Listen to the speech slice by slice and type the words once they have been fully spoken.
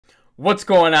What's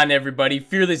going on, everybody?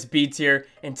 Fearless Beats here,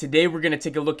 and today we're going to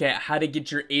take a look at how to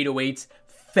get your 808s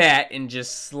fat and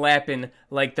just slapping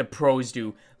like the pros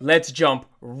do. Let's jump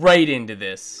right into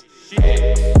this.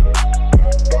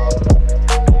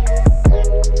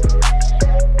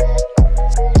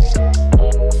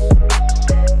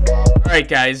 Alright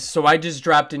guys, so I just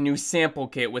dropped a new sample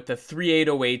kit with the 3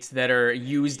 808s that are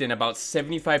used in about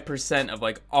 75% of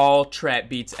like all trap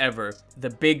beats ever. The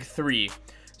big three.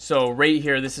 So right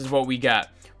here, this is what we got.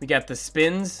 We got the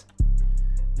spins,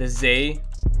 the Zay,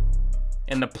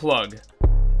 and the plug.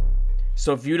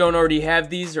 So if you don't already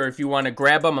have these, or if you want to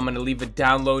grab them, I'm going to leave a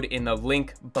download in the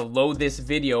link below this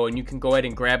video, and you can go ahead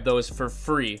and grab those for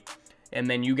free. And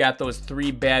then you got those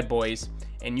 3 bad boys,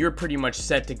 and you're pretty much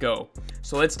set to go.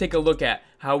 So let's take a look at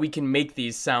how we can make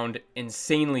these sound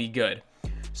insanely good.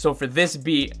 So for this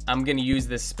beat, I'm going to use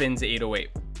the spins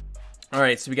 808.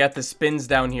 Alright, so we got the spins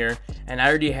down here, and I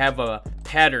already have a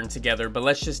pattern together, but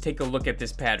let's just take a look at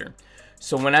this pattern.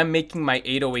 So when I'm making my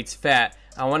 808s fat,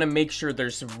 I want to make sure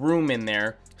there's room in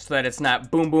there so that it's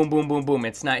not boom, boom, boom, boom, boom.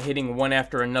 It's not hitting one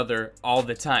after another all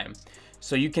the time.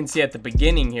 So you can see at the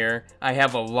beginning here, I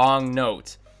have a long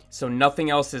note. So nothing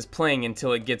else is playing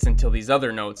until it gets into these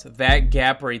other notes. That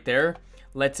gap right there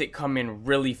lets it come in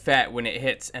really fat when it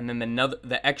hits, and then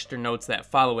the extra notes that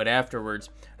follow it afterwards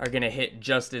are going to hit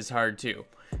just as hard too.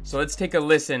 So let's take a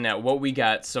listen at what we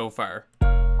got so far.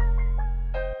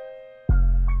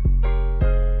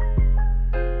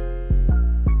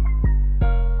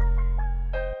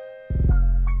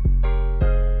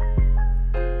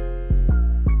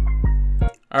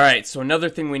 Alright, so another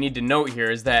thing we need to note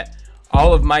here is that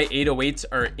all of my 808s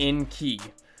are in key.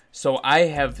 So I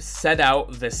have set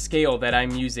out the scale that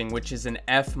I'm using, which is an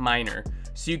F minor.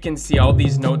 So you can see all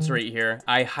these notes right here.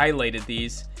 I highlighted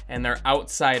these, and they're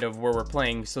outside of where we're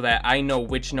playing so that I know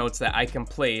which notes that I can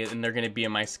play, and they're going to be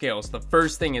in my scale. So the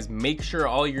first thing is make sure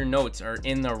all your notes are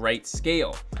in the right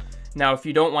scale. Now, if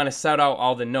you don't want to set out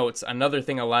all the notes, another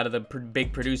thing a lot of the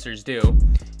big producers do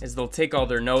is they'll take all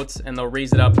their notes and they'll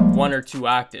raise it up 1 or 2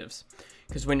 octaves.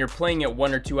 Because when you're playing it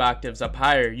 1 or 2 octaves up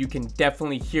higher, you can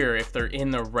definitely hear if they're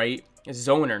in the right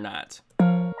zone or not.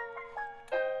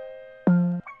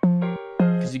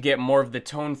 Because you get more of the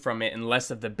tone from it and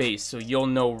less of the bass, so you'll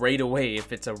know right away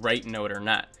if it's a right note or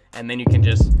not. And then you can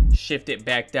just shift it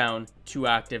back down 2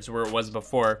 octaves where it was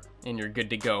before, and you're good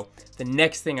to go. The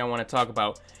next thing I want to talk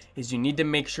about is you need to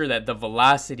make sure that the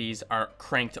velocities are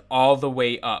cranked all the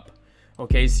way up.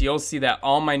 Okay, so you'll see that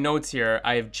all my notes here,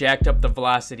 I have jacked up the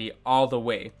velocity all the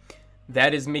way.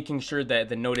 That is making sure that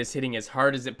the note is hitting as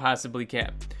hard as it possibly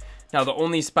can. Now, the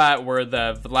only spot where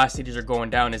the velocities are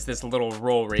going down is this little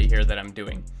roll right here that I'm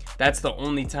doing. That's the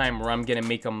only time where I'm going to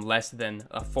make them less than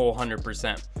a full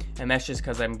 100%. And that's just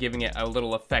because I'm giving it a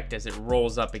little effect. As it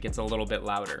rolls up, it gets a little bit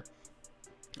louder.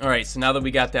 Alright, so now that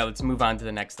we got that, let's move on to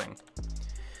the next thing.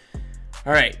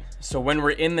 Alright, so when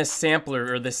we're in the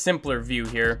sampler or the simpler view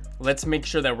here, let's make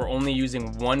sure that we're only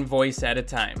using 1 voice at a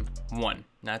time. 1,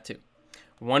 not 2.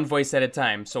 1 voice at a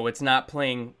time, so it's not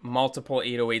playing multiple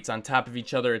 808s on top of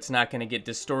each other. It's not going to get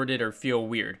distorted or feel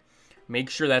weird.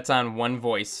 Make sure that's on 1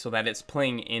 voice so that it's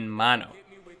playing in mono.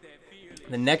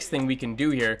 The next thing we can do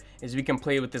here is we can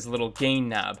play with this little gain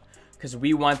knob, because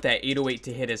we want that 808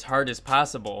 to hit as hard as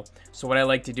possible. So what I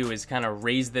like to do is kind of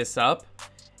raise this up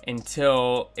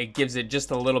until it gives it just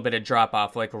a little bit of drop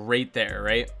off, like right there,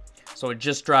 right? So it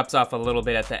just drops off a little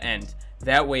bit at the end.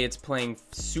 That way it's playing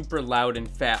super loud and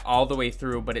fat all the way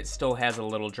through, but it still has a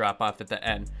little drop off at the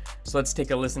end. So let's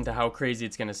take a listen to how crazy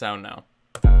it's gonna sound now.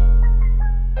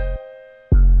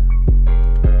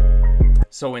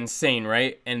 So insane,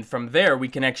 right? And from there we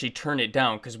can actually turn it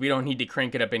down, because we don't need to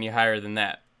crank it up any higher than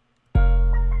that.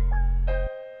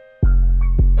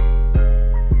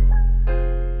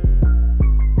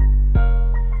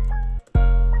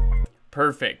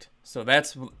 Perfect. So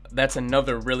that's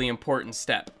another really important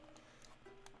step.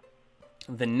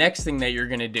 The next thing that you're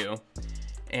going to do,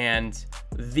 and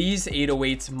these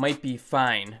 808s might be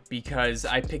fine because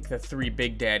I picked the 3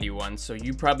 Big Daddy ones, so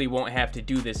you probably won't have to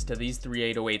do this to these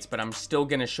 3 808s, but I'm still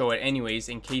going to show it anyways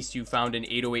in case you found an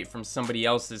 808 from somebody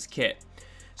else's kit.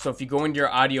 So if you go into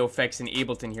your audio effects in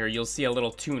Ableton here, you'll see a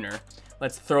little tuner.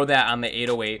 Let's throw that on the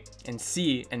 808 and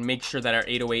see and make sure that our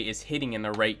 808 is hitting in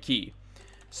the right key.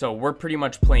 So we're pretty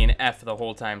much playing F the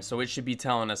whole time, so it should be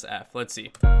telling us F. Let's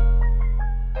see.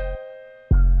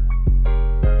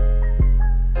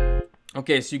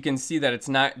 Okay, so you can see that it's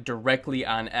not directly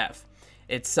on F.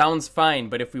 It sounds fine,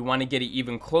 but if we want to get it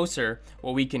even closer,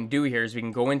 what we can do here is we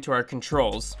can go into our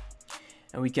controls,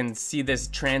 and we can see this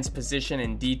transposition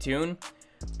and detune.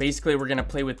 Basically, we're going to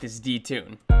play with this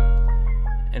detune.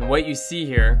 And what you see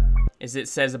here is it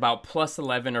says about plus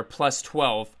 11 or plus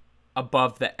 12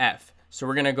 above the F. So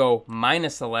we're going to go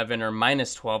minus 11 or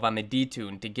minus 12 on the D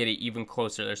tune to get it even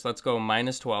closer there. So let's go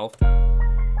minus 12.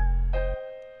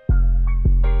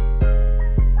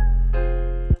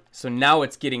 So now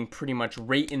it's getting pretty much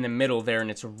right in the middle there, and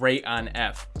it's right on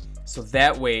F. So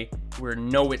that way we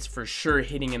know it's for sure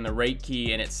hitting in the right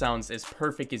key and it sounds as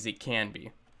perfect as it can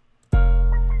be.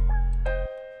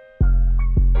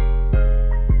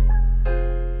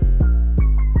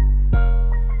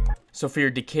 So for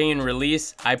your decay and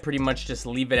release, I pretty much just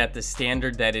leave it at the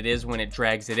standard that it is when it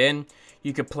drags it in.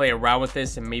 You could play around with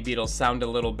this and maybe it'll sound a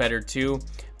little better too,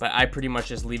 but I pretty much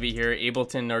just leave it here.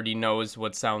 Ableton already knows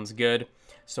what sounds good,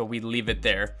 so we leave it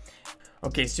there.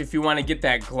 Okay, so if you want to get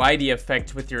that glidey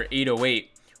effect with your 808,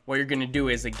 what you're going to do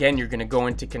is, again, you're going to go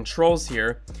into controls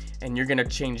here and you're going to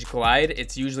change glide.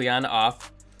 It's usually on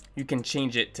off. You can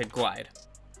change it to glide.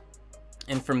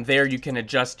 And from there, you can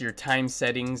adjust your time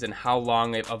settings and how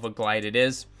long of a glide it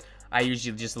is. I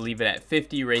usually just leave it at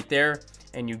 50 right there,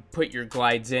 and you put your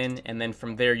glides in, and then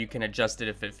from there, you can adjust it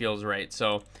if it feels right.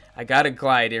 So I got a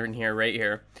glide in here, right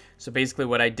here. So basically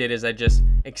what I did is I just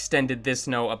extended this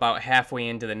note about halfway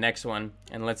into the next one,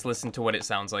 and let's listen to what it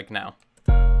sounds like now.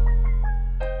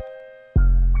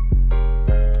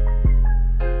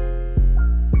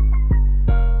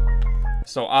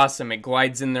 So awesome, it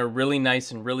glides in there really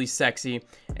nice and really sexy.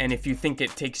 And if you think it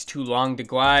takes too long to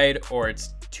glide or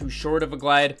it's too short of a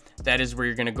glide, that is where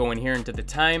you're gonna go in here into the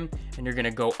time and you're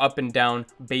gonna go up and down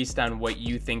based on what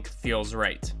you think feels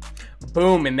right.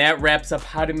 Boom, and that wraps up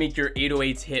how to make your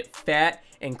 808s hit fat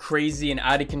and crazy and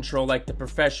out of control like the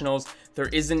professionals. There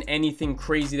isn't anything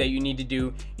crazy that you need to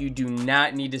do. You do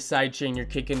not need to sidechain your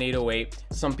kick in 808.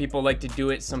 Some people like to do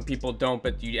it, some people don't,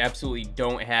 but you absolutely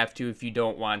don't have to if you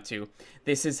don't want to.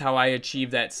 This is how I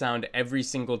achieve that sound every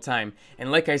single time.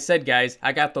 And like I said, guys,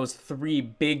 I got those 3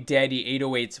 Big Daddy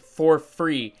 808s for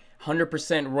free,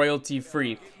 100% royalty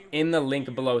free, in the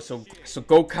link below. So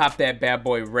go cop that bad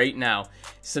boy right now.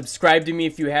 Subscribe to me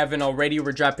if you haven't already.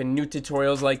 We're dropping new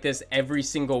tutorials like this every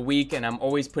single week, and I'm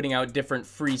always putting out different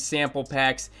free sample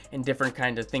packs and different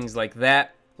kinds of things like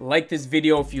that. Like this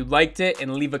video if you liked it,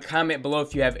 and leave a comment below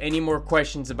if you have any more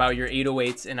questions about your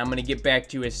 808s, and I'm gonna get back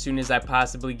to you as soon as I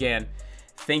possibly can.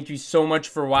 Thank you so much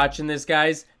for watching this,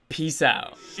 guys. Peace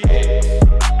out.